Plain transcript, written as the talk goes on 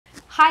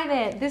Hi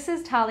there, this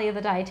is Talia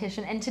the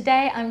dietitian, and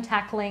today I'm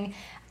tackling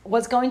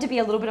what's going to be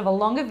a little bit of a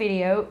longer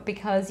video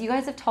because you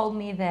guys have told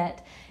me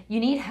that you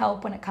need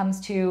help when it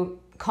comes to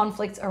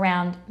conflicts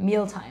around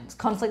meal times,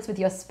 conflicts with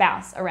your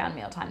spouse around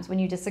meal times when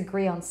you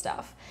disagree on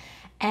stuff.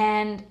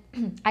 And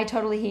I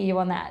totally hear you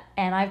on that,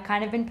 and I've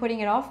kind of been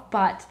putting it off,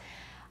 but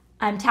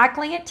I'm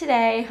tackling it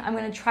today. I'm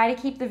going to try to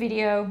keep the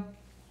video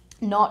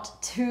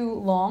not too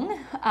long,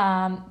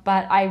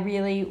 but I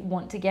really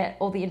want to get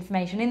all the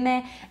information in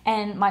there,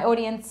 and my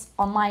audience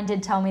online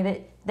did tell me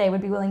that they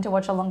would be willing to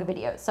watch a longer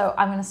video. So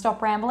I'm going to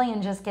stop rambling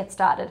and just get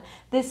started.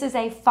 This is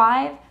a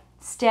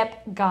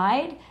 5-step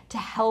guide to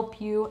help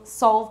you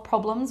solve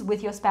problems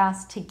with your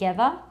spouse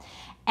together.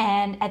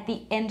 And at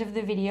the end of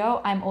the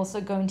video, I'm also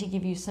going to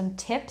give you some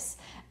tips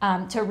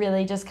to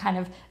really just kind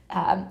of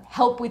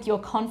help with your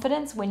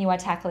confidence when you are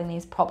tackling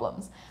these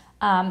problems.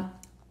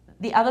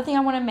 The other thing I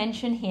want to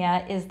mention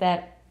here is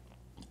that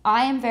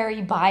I am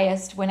very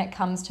biased when it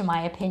comes to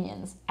my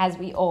opinions, as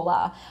we all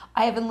are.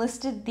 I have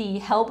enlisted the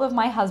help of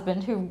my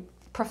husband, who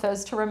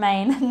prefers to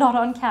remain not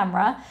on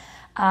camera,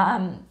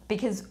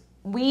 because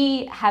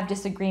we have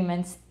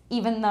disagreements.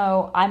 Even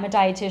though I'm a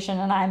dietitian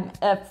and I'm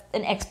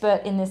an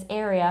expert in this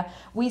area,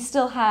 we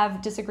still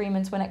have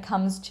disagreements when it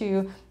comes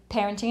to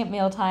parenting at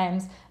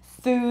mealtimes,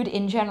 food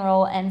in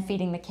general, and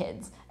feeding the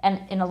kids,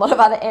 and in a lot of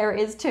other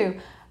areas too,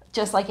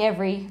 just like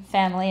every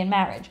family and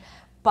marriage.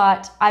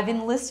 But I've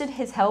enlisted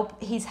his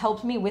help. He's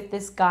helped me with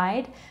this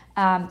guide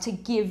to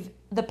give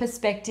the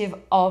perspective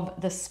of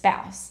the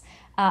spouse.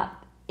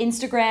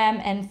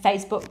 Instagram and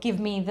Facebook give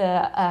me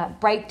the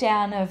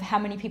breakdown of how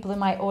many people in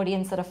my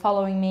audience that are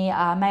following me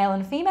are male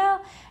and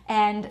female,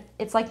 and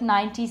it's like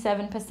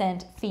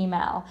 97%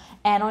 female.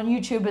 And on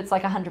YouTube, it's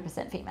like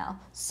 100% female.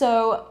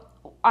 So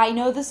I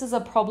know this is a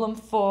problem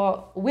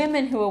for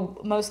women who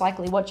are most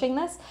likely watching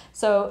this.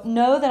 So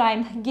know that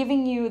I'm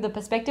giving you the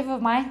perspective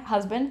of my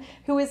husband,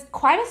 who is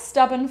quite a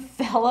stubborn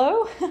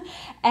fellow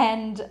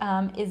and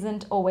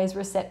isn't always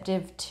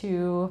receptive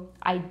to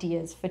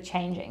ideas for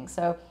changing.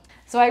 So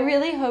I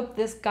really hope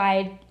this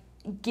guide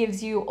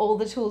gives you all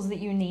the tools that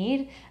you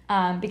need,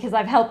 because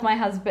I've helped my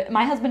husband.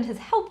 My husband has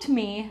helped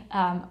me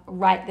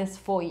write this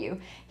for you.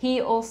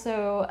 He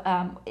also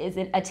is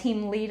a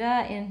team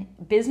leader in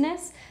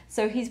business,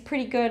 so he's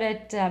pretty good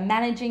at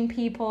managing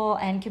people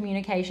and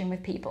communication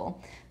with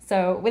people.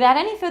 So without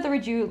any further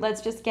ado,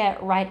 let's just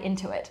get right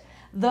into it.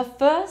 The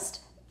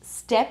first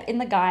step in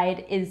the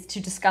guide is to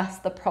discuss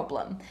the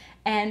problem.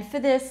 And for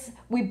this,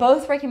 we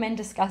both recommend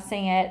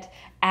discussing it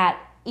at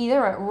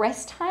either at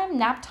rest time,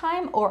 nap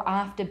time, or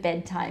after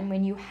bedtime,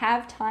 when you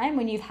have time,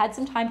 when you've had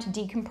some time to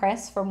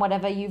decompress from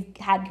whatever you've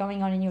had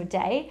going on in your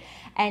day,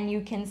 and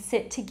you can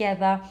sit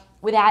together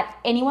without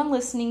anyone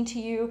listening to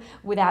you,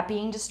 without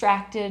being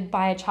distracted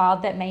by a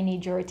child that may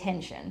need your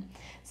attention.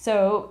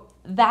 So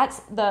that's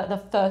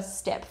the first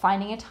step,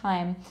 finding a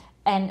time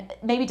and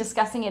maybe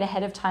discussing it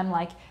ahead of time,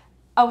 like,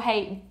 oh,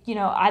 hey,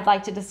 I'd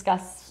like to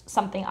discuss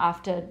something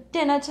after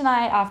dinner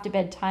tonight, after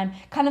bedtime.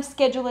 Kind of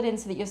schedule it in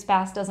so that your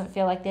spouse doesn't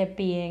feel like they're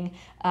being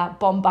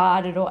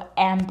bombarded or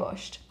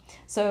ambushed.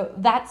 So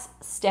that's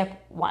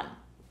step one.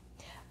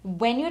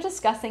 When you're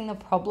discussing the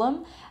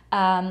problem,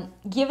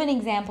 give an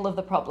example of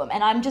the problem.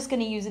 And I'm just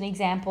going to use an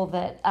example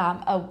that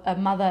a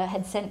mother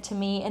had sent to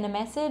me in a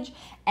message,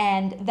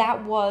 and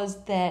that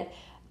was that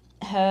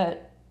her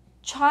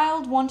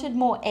child wanted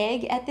more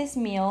egg at this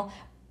meal,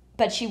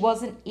 but she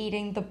wasn't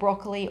eating the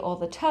broccoli or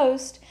the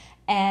toast,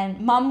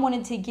 and mum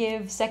wanted to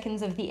give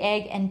seconds of the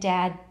egg and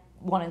dad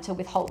wanted to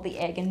withhold the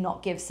egg and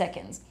not give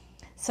seconds.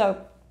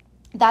 So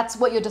that's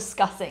what you're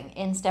discussing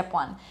in step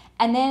one.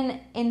 And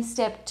then in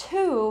step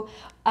two,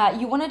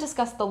 you want to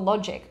discuss the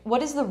logic.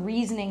 What is the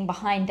reasoning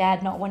behind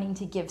dad not wanting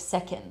to give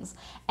seconds?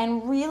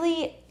 And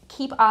really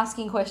keep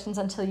asking questions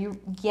until you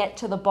get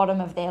to the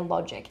bottom of their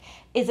logic.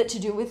 Is it to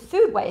do with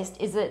food waste?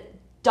 Is it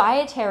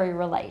dietary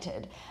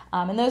related?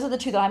 And those are the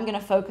two that I'm going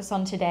to focus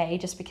on today,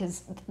 just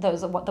because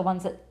those are the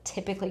ones that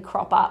typically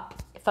crop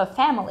up for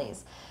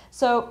families.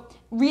 So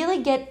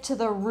really get to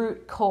the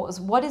root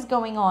cause. What is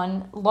going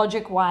on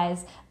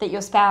logic-wise that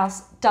your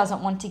spouse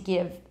doesn't want to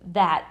give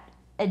that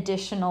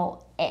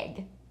additional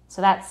egg?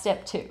 So that's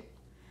step two.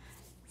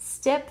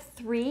 Step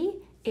three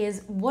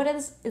is what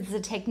is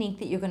the technique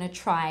that you're going to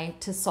try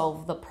to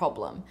solve the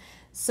problem.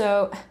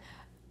 So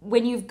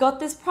when you've got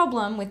this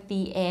problem with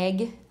the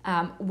egg,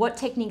 what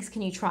techniques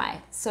can you try?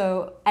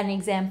 So an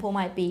example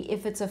might be,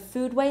 if it's a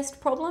food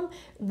waste problem,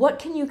 what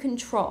can you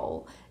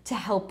control to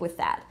help with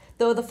that?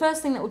 Though the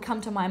first thing that would come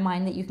to my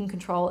mind that you can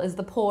control is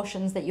the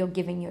portions that you're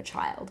giving your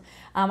child.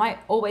 I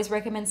always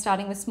recommend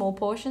starting with small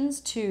portions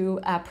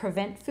to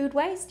prevent food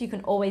waste. You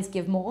can always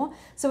give more.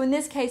 So in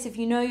this case, if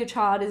you know your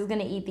child is going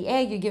to eat the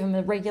egg, you give them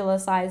a regular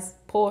size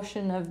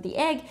portion of the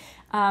egg.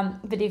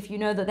 But if you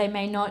know that they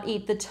may not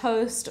eat the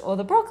toast or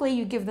the broccoli,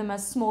 you give them a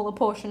smaller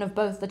portion of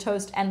both the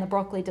toast and the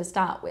broccoli to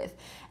start with.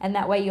 And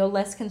that way you're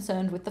less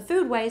concerned with the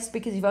food waste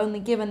because you've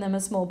only given them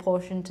a small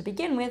portion to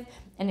begin with.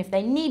 And if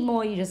they need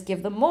more, you just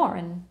give them more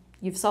and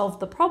you've solved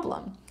the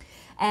problem.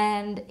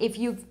 And if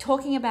you're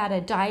talking about a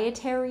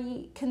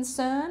dietary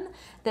concern,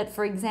 that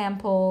for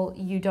example,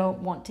 you don't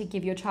want to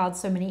give your child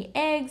so many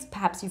eggs,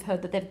 perhaps you've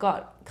heard that they've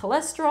got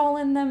cholesterol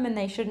in them and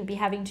they shouldn't be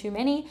having too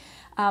many.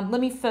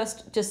 Let me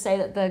first just say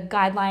that the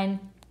guideline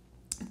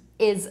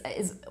is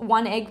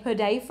 1 egg per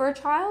day for a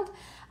child.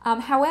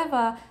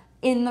 However,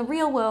 in the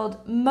real world,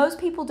 most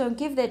people don't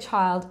give their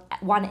child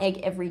 1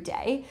 egg every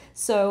day.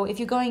 So if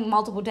you're going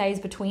multiple days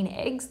between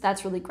eggs,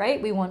 that's really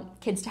great. We want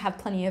kids to have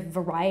plenty of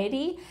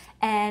variety.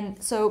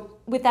 And so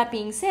with that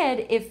being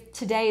said, if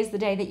today is the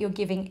day that you're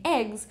giving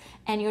eggs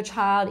and your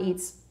child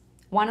eats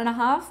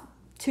 1.5,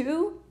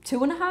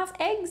 2.5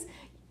 eggs,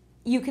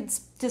 you could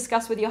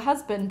discuss with your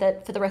husband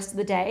that for the rest of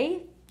the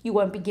day, you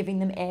won't be giving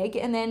them egg,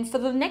 and then for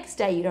the next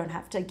day you don't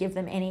have to give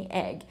them any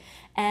egg.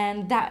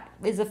 And that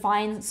is a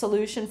fine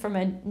solution from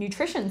a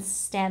nutrition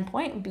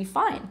standpoint, would be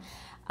fine.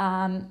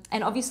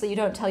 And obviously you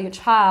don't tell your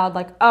child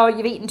like, oh,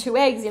 you've eaten 2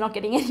 eggs, you're not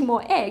getting any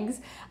more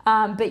eggs.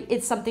 But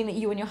it's something that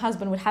you and your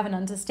husband would have an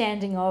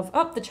understanding of,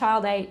 oh, the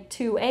child ate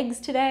 2 eggs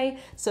today,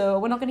 so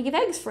we're not going to give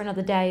eggs for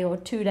another day or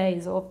 2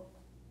 days or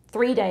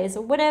 3 days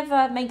or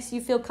whatever makes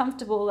you feel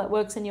comfortable that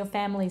works in your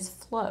family's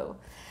flow.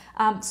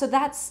 So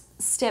that's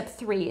step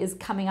 3, is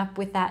coming up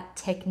with that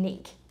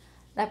technique.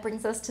 That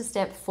brings us to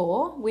step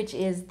 4, which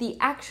is the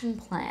action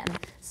plan.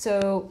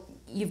 So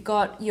you've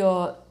got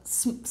your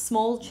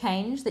small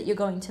change that you're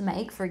going to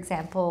make. For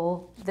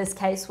example, this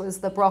case was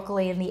the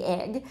broccoli and the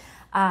egg.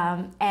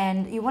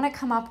 And you want to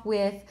come up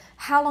with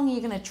how long are you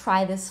going to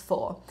try this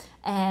for?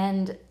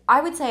 And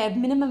I would say a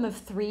minimum of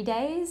 3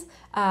 days.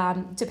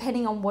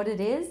 Depending on what it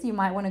is, you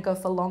might want to go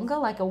for longer,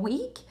 like a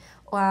week.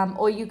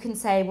 Or you can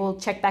say, we'll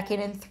check back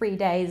in 3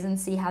 days and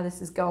see how this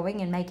is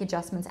going and make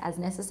adjustments as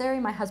necessary.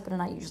 My husband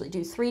and I usually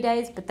do 3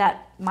 days, but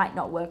that might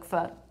not work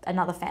for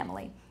another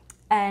family.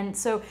 And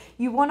so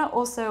you want to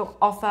also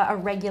offer a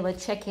regular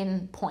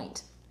check-in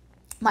point.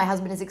 My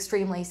husband is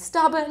extremely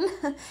stubborn.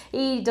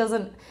 He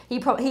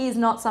is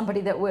not somebody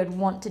that would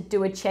want to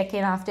do a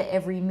check-in after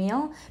every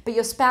meal, but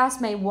your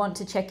spouse may want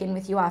to check in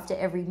with you after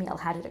every meal.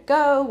 How did it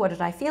go? What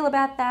did I feel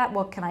about that?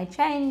 What can I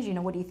change?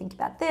 What do you think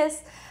about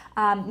this?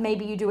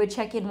 Maybe you do a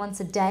check-in once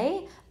a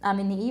day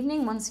in the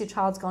evening once your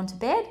child's gone to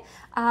bed.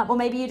 Or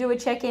maybe you do a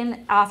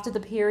check-in after the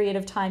period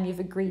of time you've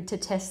agreed to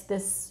test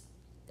this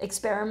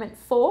experiment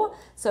for.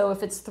 So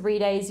if it's 3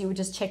 days, you would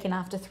just check in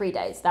after 3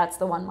 days. That's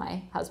the one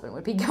my husband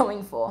would be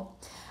going for.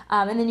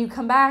 And then you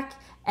come back,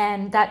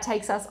 and that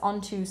takes us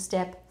on to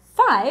step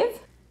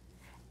 5.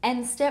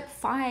 And step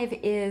 5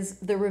 is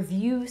the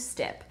review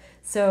step.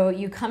 So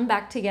you come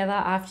back together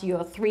after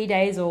your 3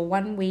 days or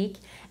 1 week,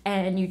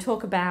 and you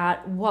talk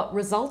about what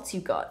results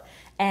you got.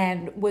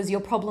 And was your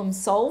problem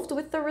solved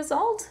with the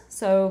result?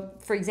 So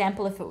for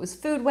example, if it was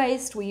food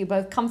waste, were you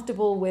both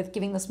comfortable with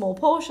giving the small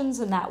portions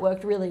and that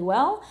worked really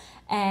well?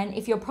 And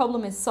if your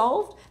problem is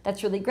solved,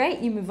 that's really great.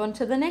 You move on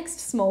to the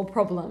next small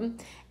problem.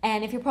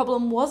 And if your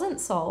problem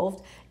wasn't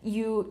solved,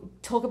 you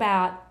talk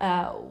about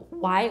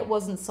why it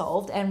wasn't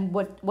solved and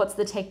what's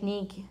the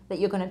technique that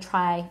you're going to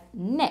try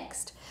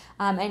next,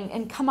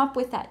 and come up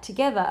with that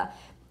together.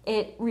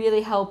 It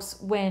really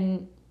helps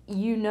when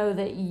you know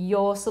that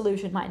your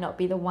solution might not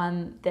be the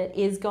one that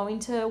is going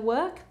to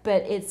work,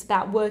 but it's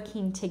about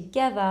working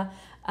together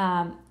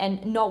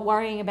and not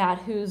worrying about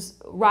who's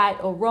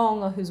right or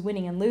wrong or who's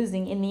winning and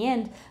losing. In the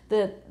end,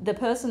 the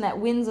person that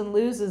wins and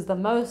loses the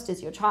most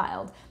is your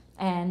child.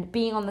 And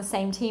being on the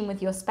same team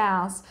with your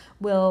spouse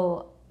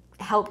will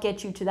help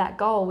get you to that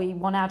goal. We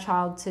want our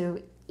child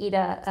to eat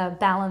a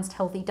balanced,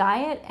 healthy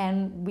diet,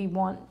 and we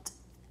want,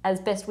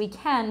 as best we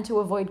can, to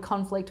avoid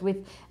conflict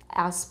with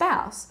our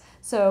spouse.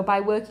 So by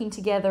working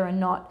together and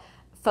not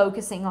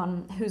focusing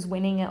on who's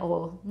winning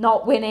or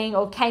not winning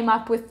or came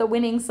up with the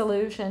winning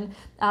solution,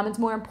 it's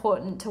more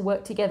important to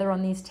work together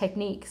on these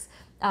techniques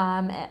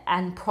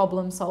and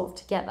problem solve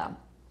together.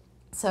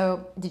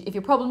 So if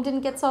your problem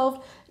didn't get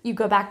solved, you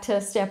go back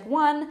to step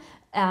 1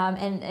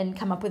 and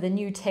come up with a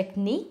new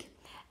technique.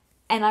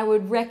 And I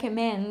would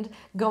recommend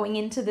going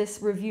into this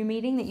review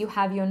meeting that you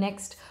have your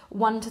next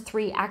 1 to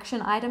 3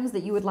 action items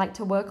that you would like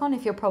to work on.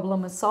 If your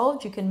problem is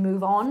solved, you can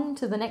move on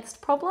to the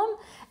next problem.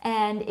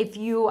 And if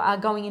you are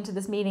going into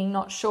this meeting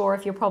not sure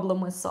if your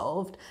problem was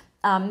solved,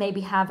 maybe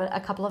have a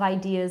couple of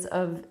ideas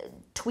of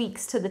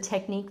tweaks to the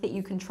technique that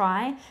you can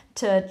try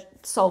to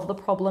solve the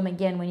problem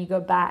again when you go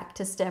back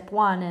to step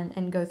 1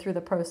 and go through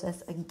the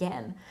process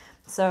again.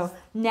 So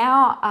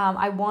now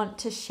I want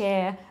to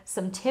share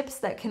some tips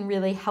that can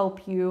really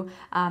help you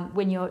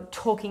when you're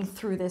talking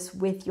through this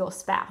with your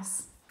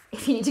spouse.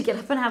 If you need to get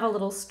up and have a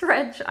little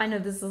stretch, I know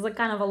this is a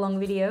kind of a long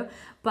video,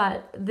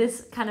 but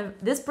this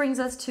brings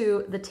us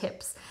to the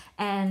tips.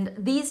 And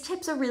these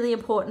tips are really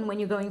important when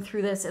you're going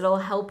through this. It'll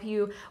help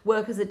you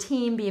work as a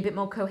team, be a bit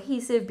more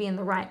cohesive, be in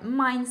the right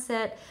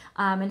mindset,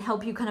 and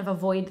help you kind of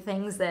avoid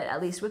things that,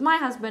 at least with my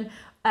husband,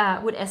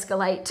 would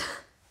escalate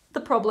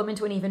the problem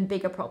into an even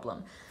bigger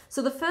problem.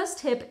 So the first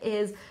tip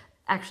is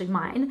actually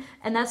mine,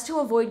 and that's to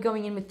avoid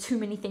going in with too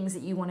many things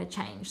that you want to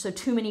change. So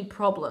too many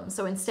problems.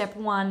 So in step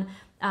 1,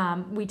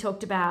 we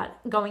talked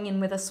about going in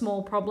with a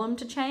small problem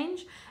to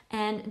change.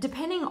 And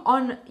depending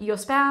on your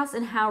spouse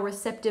and how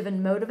receptive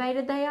and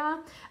motivated they are,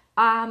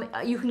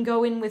 you can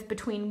go in with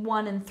between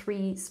 1 and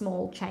 3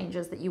 small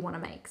changes that you want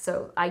to make.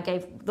 So I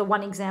gave the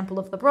one example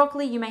of the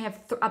broccoli. You may have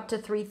up to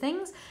 3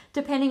 things,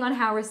 depending on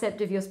how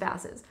receptive your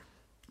spouse is.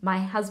 My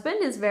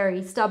husband is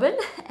very stubborn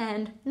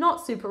and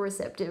not super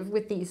receptive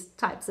with these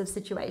types of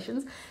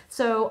situations.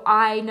 So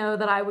I know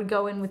that I would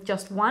go in with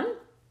just 1.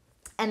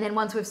 And then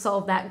once we've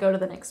solved that, go to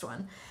the next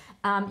one.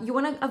 You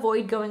want to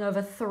avoid going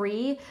over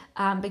 3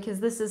 because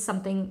this is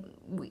something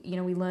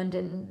we learned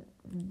in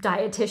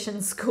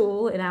dietitian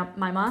school in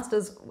my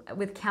master's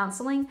with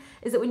counseling,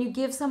 is that when you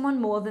give someone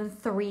more than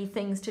 3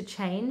 things to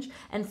change,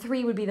 and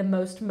 3 would be the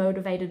most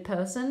motivated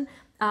person,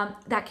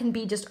 that can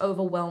be just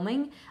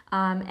overwhelming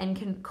and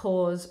can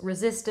cause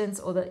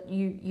resistance, or that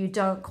you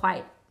don't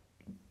quite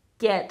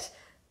get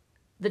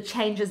the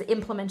changes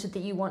implemented that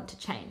you want to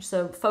change.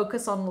 So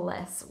focus on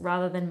less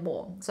rather than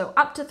more. So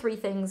up to 3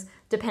 things,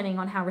 depending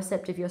on how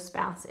receptive your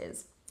spouse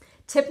is.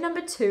 Tip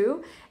number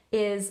 2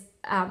 is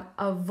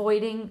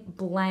avoiding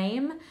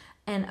blame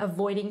and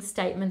avoiding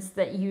statements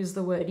that use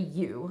the word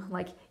you,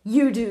 like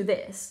you do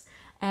this,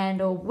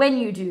 or when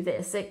you do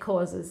this, it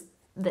causes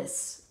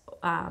this.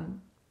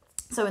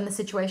 So in the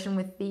situation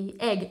with the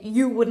egg,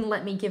 you wouldn't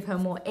let me give her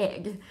more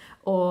egg,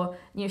 or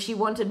she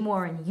wanted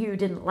more and you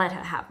didn't let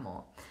her have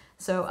more.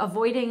 So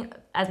avoiding,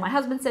 as my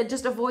husband said,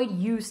 just avoid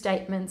you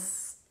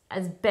statements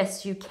as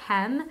best you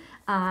can,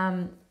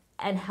 and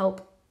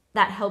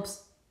that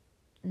helps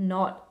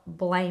not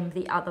blame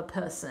the other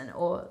person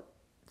or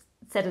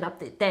set it up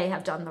that they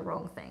have done the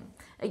wrong thing.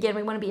 Again,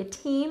 we want to be a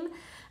team,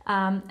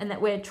 and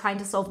that we're trying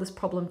to solve this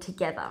problem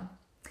together.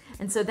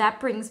 And so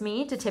that brings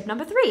me to tip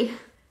number 3.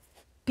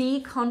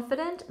 Be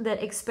confident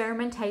that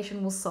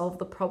experimentation will solve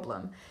the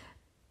problem.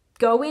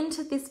 Go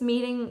into this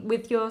meeting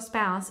with your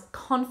spouse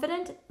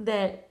confident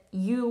that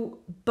you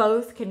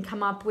both can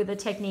come up with a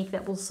technique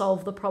that will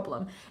solve the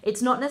problem.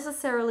 It's not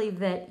necessarily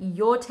that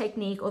your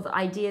technique or the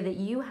idea that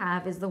you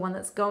have is the one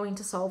that's going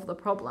to solve the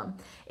problem.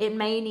 It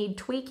may need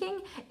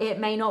tweaking. It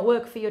may not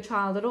work for your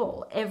child at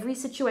all. Every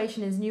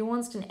situation is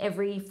nuanced, and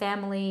every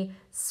family,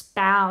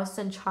 spouse,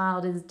 and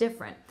child is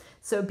different.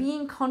 So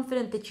being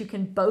confident that you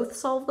can both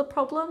solve the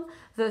problem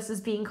versus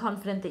being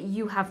confident that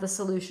you have the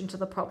solution to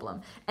the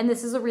problem. And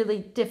this is a really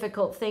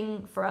difficult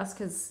thing for us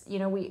because,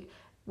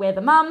 we're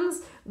the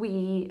mums.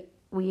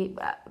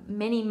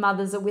 Many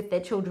mothers are with their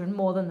children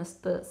more than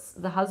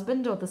the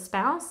husband or the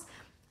spouse.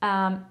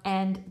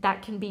 And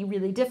that can be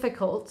really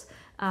difficult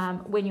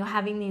when you're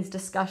having these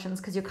discussions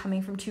because you're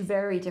coming from 2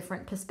 very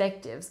different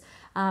perspectives.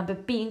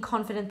 But being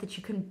confident that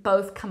you can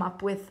both come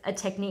up with a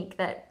technique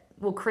that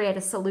will create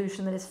a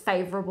solution that is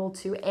favorable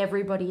to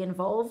everybody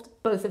involved,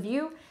 both of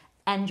you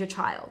and your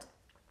child.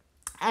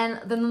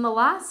 And then the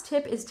last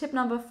tip is tip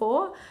number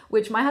 4,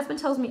 which my husband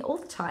tells me all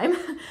the time,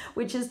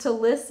 which is to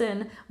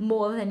listen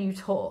more than you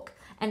talk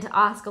and to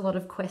ask a lot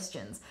of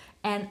questions.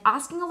 And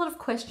asking a lot of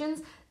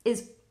questions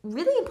is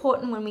really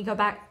important when we go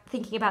back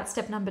thinking about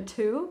step number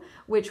 2,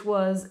 which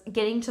was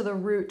getting to the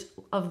root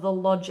of the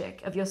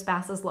logic, of your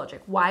spouse's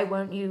logic. Why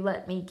won't you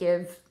let me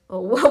give,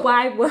 or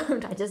why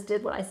won't, I just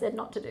did what I said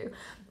not to do.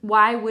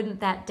 Why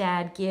wouldn't that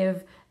dad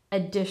give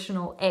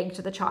additional egg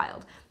to the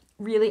child?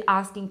 Really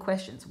asking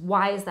questions.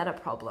 Why is that a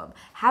problem?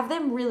 Have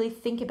them really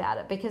think about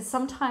it, because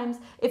sometimes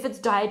if it's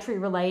dietary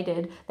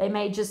related, they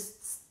may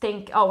just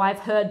think, oh, I've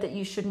heard that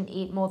you shouldn't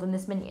eat more than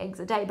this many eggs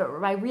a day. But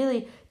by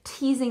really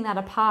teasing that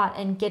apart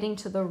and getting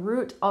to the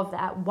root of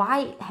that,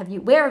 where have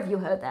you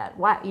heard that?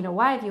 Why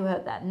have you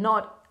heard that?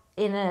 Not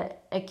in an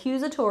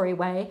accusatory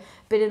way,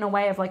 but in a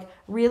way of like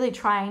really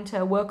trying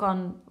to work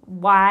on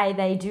why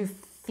they do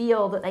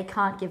feel that they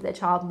can't give their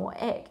child more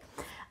egg.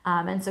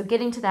 And so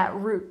getting to that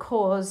root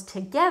cause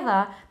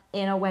together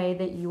in a way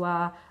that you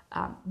are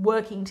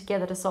working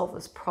together to solve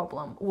this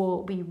problem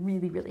will be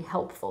really, really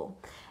helpful.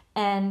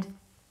 And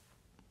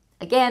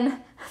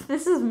again,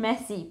 this is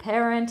messy.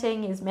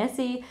 Parenting is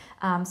messy.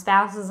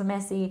 Spouses are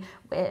messy.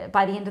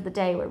 By the end of the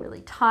day, we're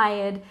really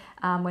tired.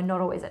 We're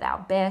not always at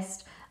our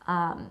best.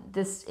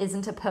 This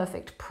isn't a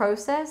perfect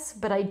process,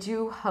 but I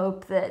do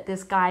hope that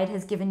this guide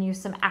has given you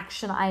some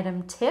action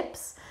item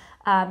tips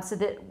so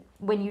that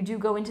when you do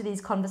go into these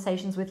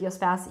conversations with your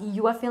spouse,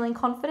 you are feeling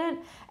confident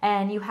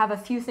and you have a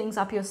few things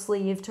up your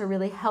sleeve to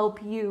really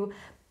help you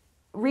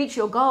reach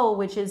your goal,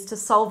 which is to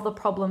solve the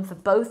problem for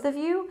both of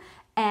you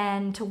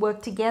and to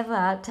work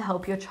together to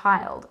help your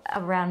child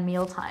around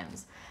meal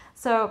times.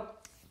 So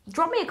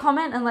drop me a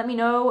comment and let me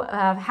know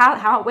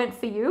how it went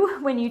for you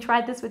when you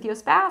tried this with your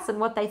spouse and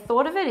what they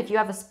thought of it. If you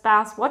have a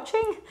spouse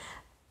watching,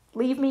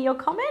 leave me your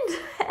comment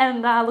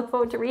and I look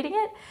forward to reading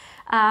it.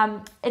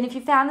 And if you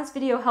found this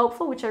video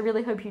helpful, which I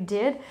really hope you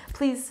did,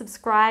 please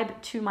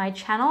subscribe to my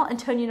channel and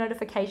turn your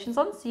notifications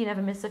on so you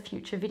never miss a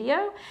future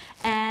video.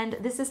 And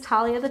this is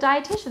Talia the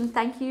Dietitian.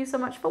 Thank you so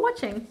much for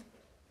watching.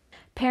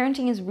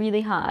 Parenting is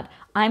really hard.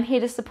 I'm here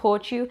to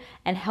support you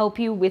and help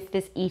you with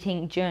this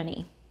eating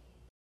journey.